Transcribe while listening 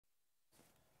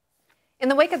In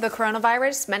the wake of the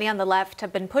coronavirus, many on the left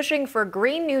have been pushing for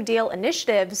Green New Deal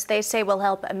initiatives they say will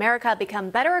help America become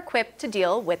better equipped to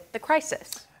deal with the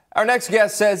crisis. Our next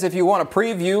guest says if you want a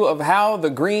preview of how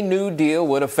the Green New Deal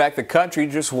would affect the country,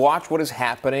 just watch what is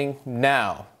happening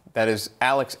now. That is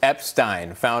Alex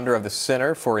Epstein, founder of the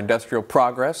Center for Industrial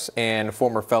Progress and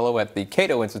former fellow at the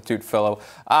Cato Institute fellow.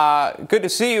 Good to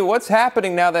see you. What's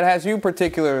happening now that has you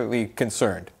particularly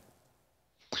concerned?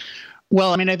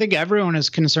 Well, I mean, I think everyone is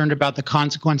concerned about the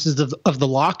consequences of the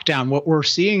lockdown. What we're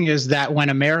seeing is that when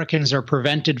Americans are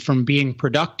prevented from being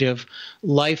productive,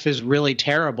 life is really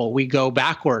terrible. We go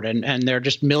backward, and there are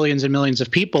just millions and millions of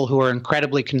people who are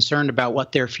incredibly concerned about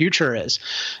what their future is.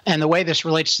 And the way this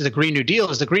relates to the Green New Deal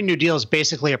is the Green New Deal is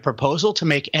basically a proposal to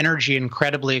make energy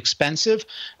incredibly expensive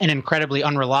and incredibly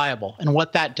unreliable. And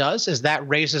what that does is that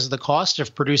raises the cost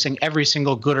of producing every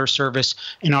single good or service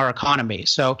in our economy.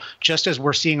 So just as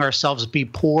we're seeing ourselves be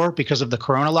poor because of the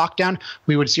corona lockdown,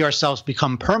 we would see ourselves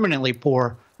become permanently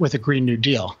poor with a Green New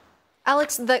Deal.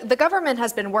 Alex, the government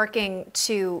has been working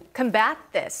to combat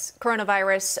this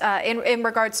coronavirus in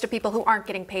regards to people who aren't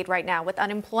getting paid right now with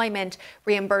unemployment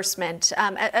reimbursement,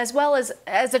 as well as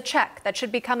a check that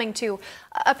should be coming to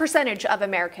a percentage of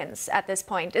Americans at this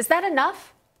point. Is that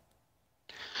enough?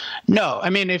 No,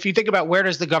 I mean, if you think about where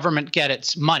does the government get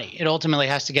its money, it ultimately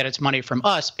has to get its money from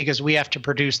us because we have to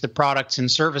produce the products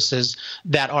and services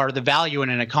that are the value in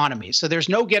an economy. So there's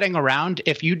no getting around.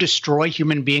 If you destroy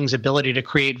human beings' ability to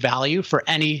create value for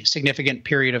any significant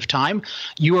period of time,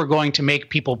 you are going to make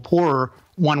people poorer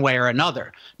one way or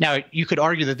another. Now, you could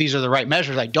argue that these are the right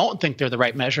measures. I don't think they're the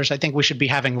right measures. I think we should be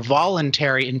having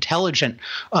voluntary, intelligent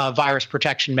virus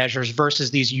protection measures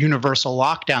versus these universal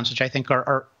lockdowns, which I think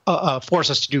are force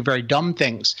us to do very dumb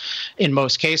things in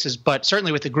most cases. But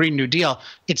certainly with the Green New Deal,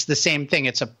 it's the same thing.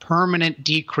 It's a permanent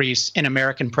decrease in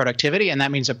American productivity, and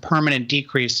that means a permanent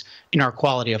decrease in our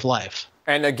quality of life.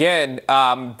 And again,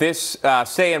 this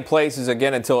stay in place is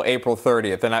again until April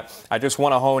 30th. And I just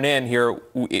want to hone in here.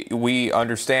 We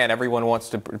understand everyone wants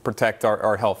to protect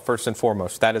our health first and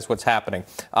foremost. That is what's happening.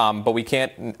 But we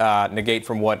can't negate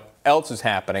from what else is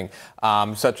happening,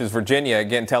 such as Virginia,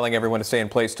 again, telling everyone to stay in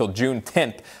place till June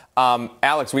 10th.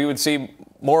 Alex, we would see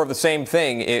more of the same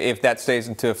thing if that stays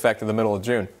into effect in the middle of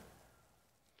June.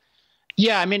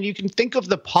 Yeah, I mean, you can think of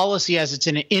the policy as it's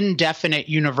an indefinite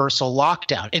universal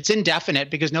lockdown. It's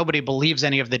indefinite because nobody believes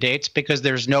any of the dates because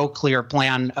there's no clear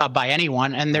plan by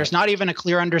anyone. And there's not even a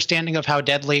clear understanding of how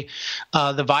deadly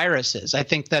the virus is. I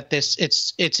think that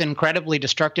it's incredibly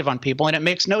destructive on people, and it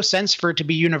makes no sense for it to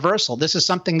be universal. This is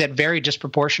something that very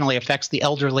disproportionately affects the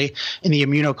elderly and the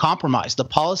immunocompromised. The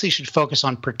policy should focus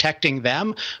on protecting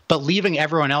them, but leaving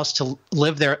everyone else to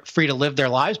free to live their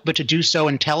lives, but to do so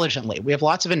intelligently. We have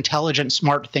lots of intelligent,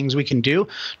 smart things we can do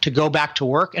to go back to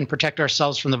work and protect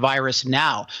ourselves from the virus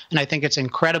now. And I think it's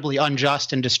incredibly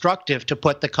unjust and destructive to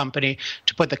put the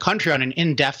country on an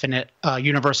indefinite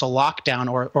universal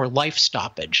lockdown or life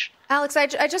stoppage. Alex,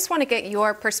 I just want to get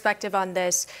your perspective on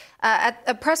this. At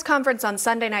a press conference on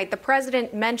Sunday night, the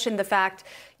president mentioned the fact,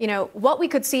 what we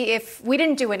could see if we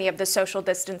didn't do any of the social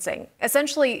distancing.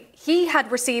 Essentially, he had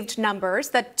received numbers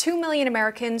that 2 million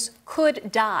Americans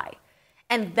could die.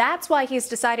 And that's why he's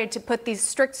decided to put these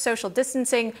strict social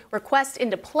distancing requests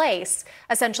into place,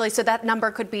 essentially, so that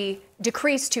number could be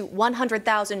decreased to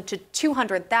 100,000 to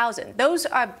 200,000.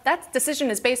 That decision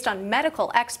is based on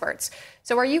medical experts.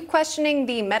 So are you questioning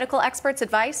the medical experts'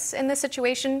 advice in this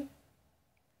situation?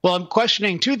 Well, I'm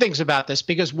questioning two things about this,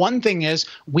 because one thing is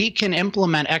we can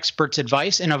implement experts'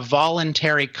 advice in a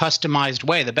voluntary, customized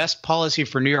way. The best policy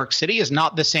for New York City is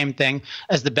not the same thing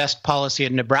as the best policy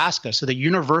in Nebraska. So the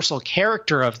universal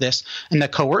character of this and the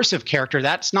coercive character,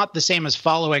 that's not the same as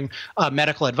following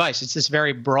medical advice. It's this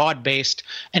very broad-based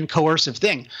and coercive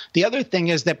thing. The other thing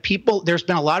is that there's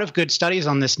been a lot of good studies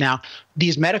on this now.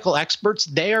 These medical experts,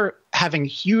 they are having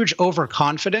huge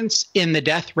overconfidence in the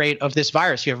death rate of this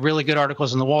virus. You have really good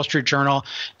articles in the Wall Street Journal,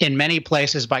 in many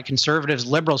places by conservatives,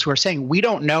 liberals, who are saying we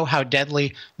don't know how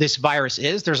deadly this virus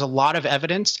is. There's a lot of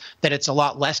evidence that it's a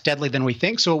lot less deadly than we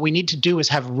think. So what we need to do is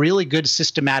have really good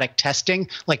systematic testing,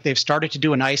 like they've started to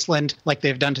do in Iceland, like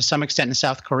they've done to some extent in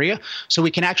South Korea, so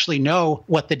we can actually know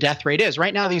what the death rate is.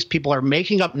 Right now, these people are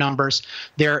making up numbers.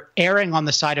 They're erring on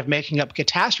the side of making up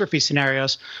catastrophe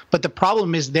scenarios. But the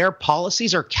problem is their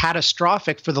policies are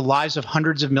catastrophic for the lives of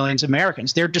hundreds of millions of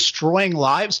Americans. They're destroying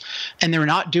lives, and they're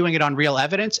not doing it on real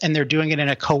evidence, and they're doing it in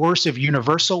a coercive,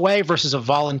 universal way versus a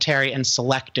voluntary and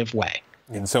selective way.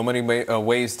 In so many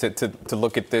ways to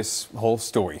look at this whole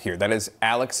story here. That is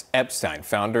Alex Epstein,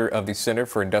 founder of the Center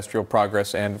for Industrial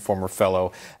Progress and former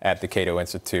fellow at the Cato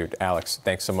Institute. Alex,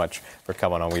 thanks so much for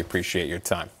coming on. We appreciate your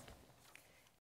time.